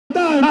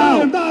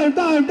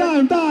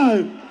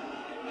Time.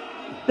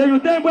 Tenho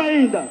tempo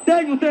ainda.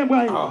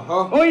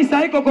 Ou isso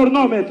aí com o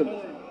cronômetro.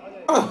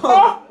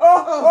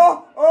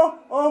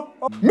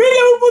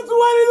 Mira o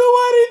Botswana do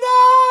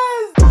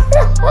Maridas!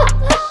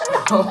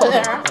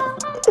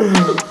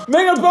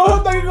 Mega, eu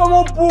tô aqui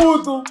como um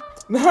puto.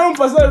 Vamos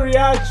fazer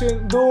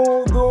reaction de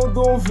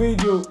um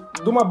vídeo,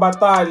 de uma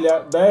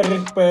batalha da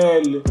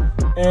RRPL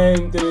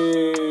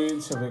entre...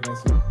 Deixa eu ver quem é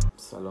assim.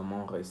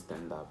 Salomão Rei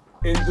stand-up.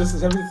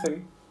 Já viu isso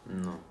aí?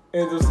 Não.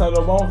 Entre o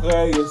Salomão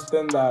Rei e o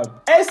stand-up.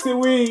 Esse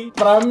Wii,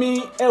 pra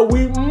mim, é o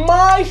Wii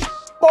mais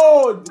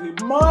podre.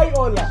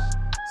 Olha,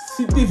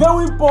 se tiver um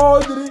Wii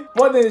podre,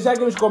 podem deixar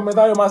aqui nos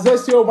comentários, mas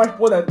esse é o mais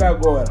podre até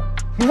agora.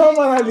 Vamos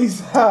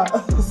analisar.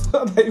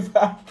 Só daí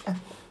vai.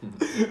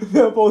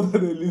 Vê a ponta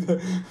dele.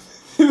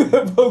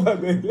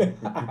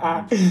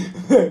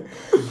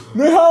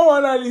 Nós vamos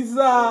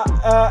analisar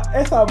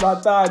essa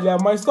batalha,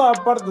 mas só a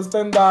parte do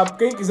stand-up.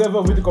 Quem quiser ver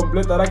o vídeo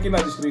completo, estará aqui na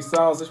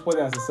descrição, vocês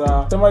podem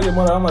acessar. Sem mais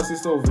demora, vamos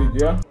assistir o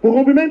vídeo, é? Para o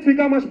rompimento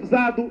ficar mais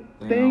pesado,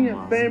 tenha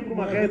sempre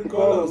uma rede de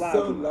cola ao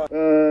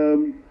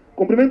lado.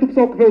 Cumprimento o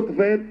pessoal que veio te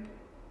ver.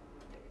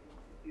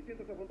 E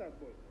sinta-se à vontade,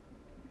 pois.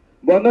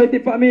 Boa noite,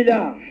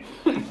 família.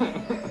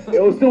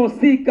 Eu sou um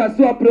Sica à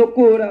sua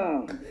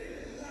procura.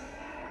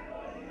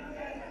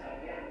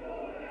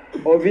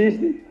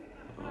 Ouviste?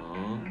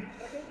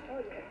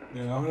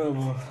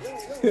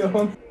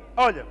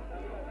 Olha,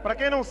 para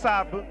quem não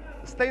sabe,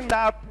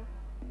 stand-up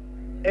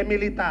é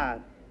militar.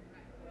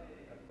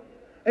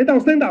 Então,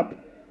 stand-up.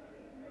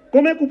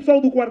 Como é que o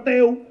pessoal do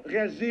quartel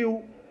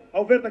reagiu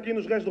ao ver-te aqui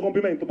nos restos do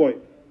rompimento, boy?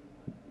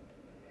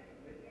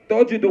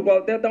 Todos do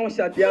quartel estão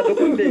chateados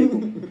contigo.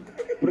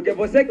 Porque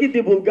você que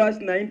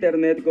divulgaste na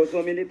internet que eu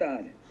sou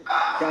militar.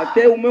 Que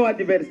até o meu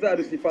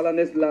adversário, se falar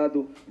nesse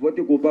lado, vou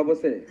te culpar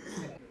você.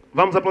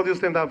 Vamos aplaudir o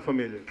stand-up,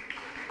 família.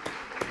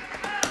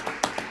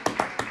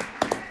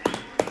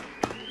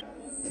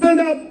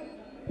 Stand-up.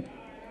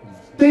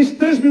 Tens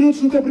 3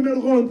 minutos no teu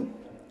primeiro round.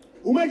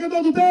 O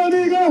marcador do teu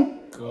amigo.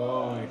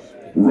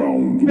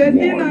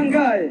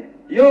 Petinangai,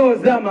 yo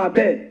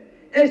Zamabe.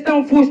 Este é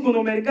um fusco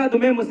no mercado,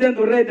 mesmo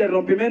sendo rei de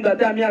rompimento,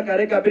 até a minha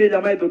careca brilha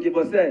mais do que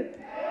você.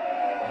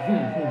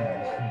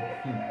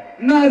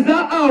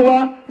 Nasa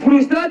awa,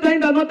 frustrado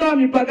ainda não estava a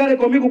me pagar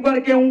comigo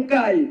qualquer um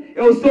cai.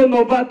 Eu sou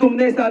novato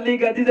nessa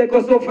liga, dizem que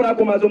eu sou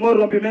fraco, mas o meu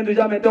rompimento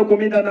já meteu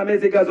comida na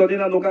mesa e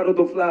gasolina no carro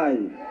do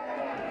Fly.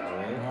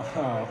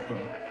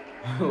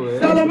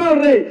 Salomão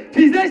Rei,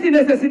 fizeste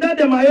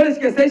necessidades maiores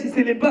que esqueceste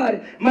se limpar,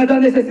 mas a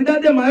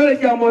necessidade é maior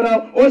que a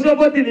moral. Hoje eu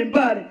vou te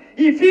limpar.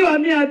 Enfio a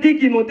minha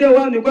dick no teu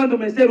ano e quando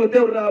mexer o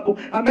teu rabo,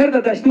 a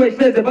merda das tuas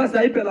fezes vai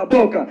sair pela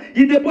boca.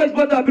 E depois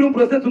vou te abrir um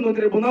processo no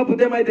tribunal por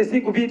ter mais de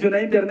 5 vídeos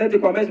na internet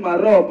com a mesma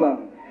roupa.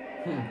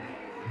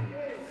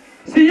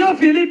 Senhor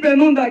Felipe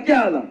não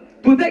daquela,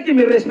 tu tem que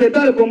me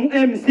respeitar como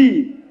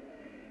MC.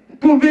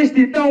 Tu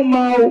veste tão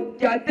mal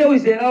que até o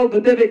Geraldo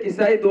teve que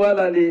sair do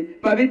ala ali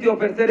para vir te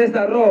oferecer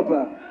essa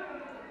roupa.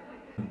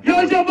 E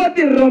hoje eu vou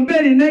te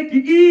romper e nem que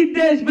ir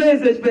 10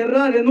 vezes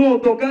Ferrari no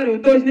autocarro,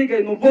 2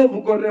 niggas no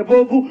Volvo,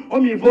 corre-Volvo,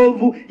 homem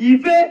Volvo, e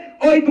ver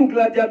 8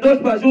 gladiadores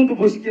para junto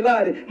vos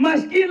quilar.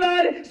 Mas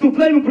quilar, se o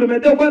Flame me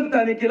prometeu quando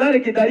tá aniquilar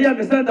que daria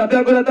me santa ver,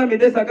 agora tá me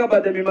dessa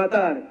acaba de me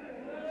matar.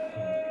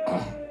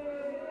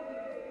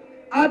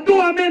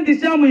 Atualmente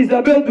chamo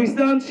Isabel dos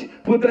Santos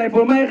por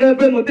transformar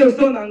RP no teu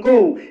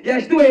sonangol. E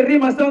as tuas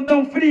rimas são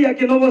tão frias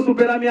que não vou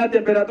superar minha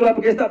temperatura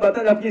porque esta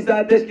batalha fica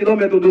a 10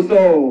 km do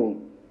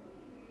sol.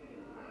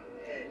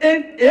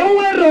 É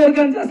um erro a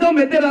organização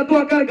meter a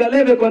tua carga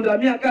leve contra a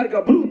minha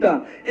carga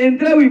bruta.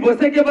 Entre eu e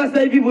você que vai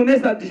sair vivo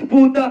nessa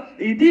disputa.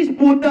 E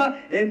disputa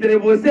entre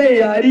você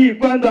e Ari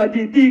quando a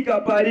titica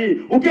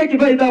parir. O que é que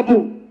vai dar,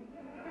 bu?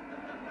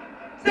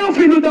 Seu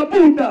filho da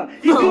puta!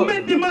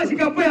 Instrumento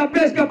mágica foi a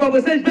pesca para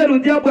vocês verem o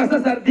diabo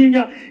essa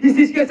sardinha. E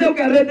se esqueceu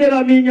que a rede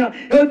era minha.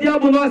 Eu,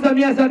 diabo, não essa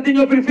minha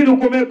sardinha, eu prefiro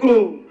comer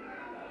cru.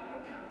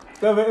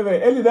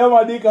 Ele deu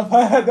uma dica,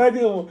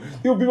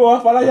 e o Bibo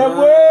vai falar, já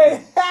foi!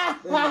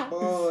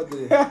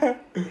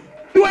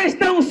 Tu és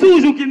tão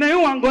sujo que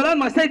nenhum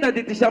angolano aceita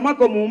de te chamar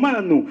como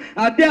humano.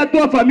 Até a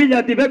tua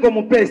família te vê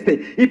como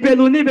peste. E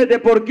pelo nível de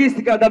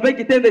porquice, cada vez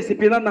que tem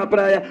disciplinar na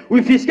praia,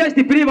 os fiscais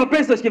te privam,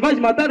 pensas que vais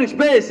matar os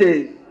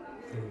peixes.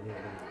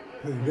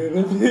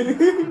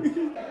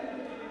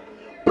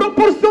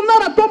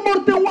 Proporcionar a tua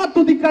morte é um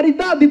ato de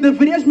caridade.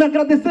 Deverias me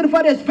agradecer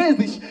várias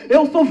vezes.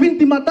 Eu só vim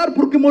te matar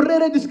porque morrer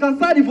é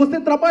descansar e você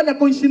trabalha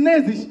com os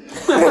chineses.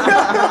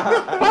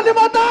 Pode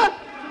matar!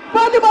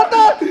 Pode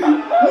matar!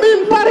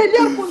 Me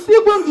emparelhar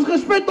contigo é um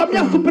desrespeito à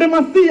minha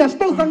supremacia.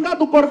 Estou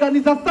zangado com a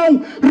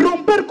organização.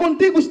 Romper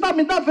contigo está a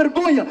me dar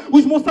vergonha.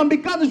 Os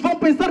moçambicanos vão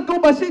pensar que eu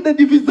baixei de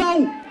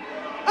divisão.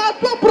 A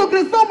tua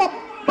progressão...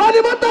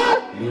 Pode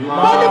matar!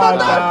 Pode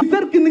matar!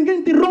 Dizer que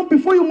ninguém te rompe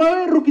foi o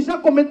maior erro que já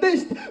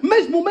cometeste.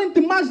 Mesmo mente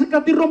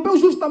mágica te rompeu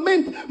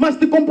justamente, mas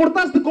te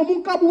comportaste como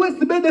um cabo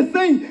USB de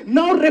 100.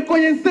 Não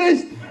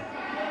reconheceste.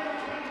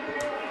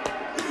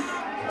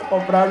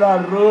 Comprar na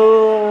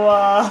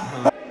rua.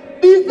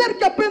 Dizer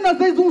que apenas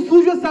és um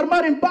sujo é se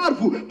armar em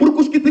parvo,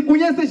 porque os que te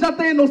conhecem já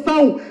têm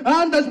noção.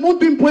 Andas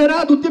muito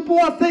empoeirado, tipo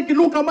um AC que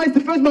nunca mais se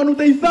fez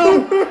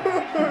manutenção.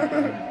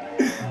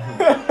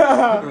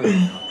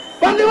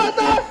 Vai lhe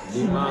matar!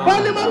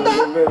 Vai lhe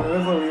matar!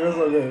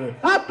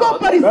 A tua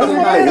aparição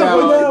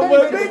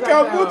Vem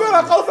cá, muda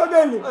a calça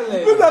dele!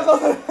 Muda a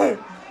calça dele!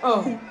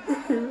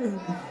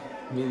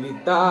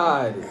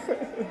 Militar.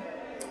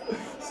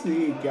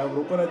 Sim, que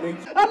abriu para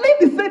dentro. Além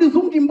de seres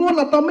um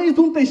guimbola, também és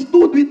um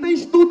testudo. E tem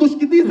estudos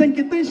que dizem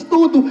que tens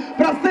tudo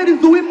para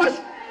seres o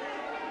mais...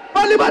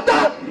 Vai lhe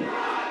matar!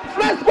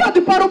 Flash Squad,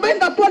 para o bem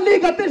da tua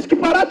liga, tens que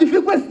parar de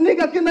vir com esse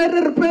nigga aqui na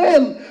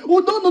RRPL.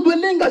 O dono do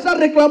Elinga já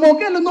reclamou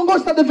que ele não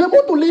gosta de ver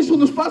muito lixo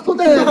no espaço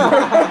dele.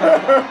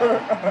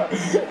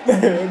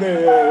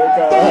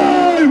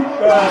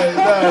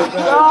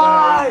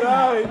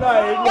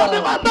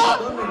 Pode matar!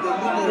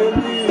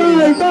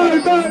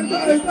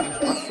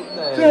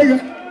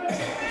 Chega!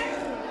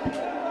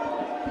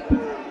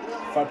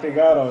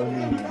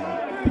 Fatigaram-me.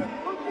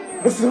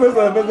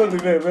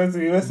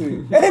 Vê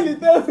assim. Ele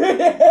também.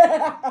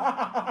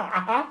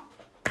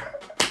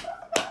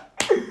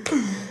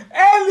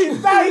 Ele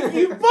tá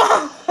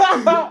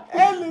equipado.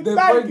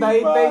 Depois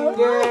daí tem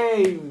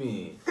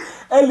game.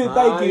 Ele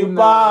tá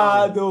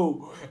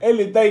equipado.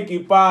 Ele tá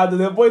equipado.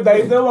 Depois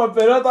daí tem uma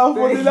pelota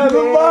fodida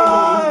no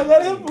bar.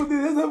 Agora é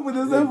fodido.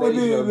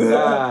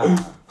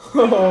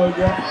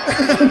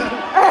 Olha.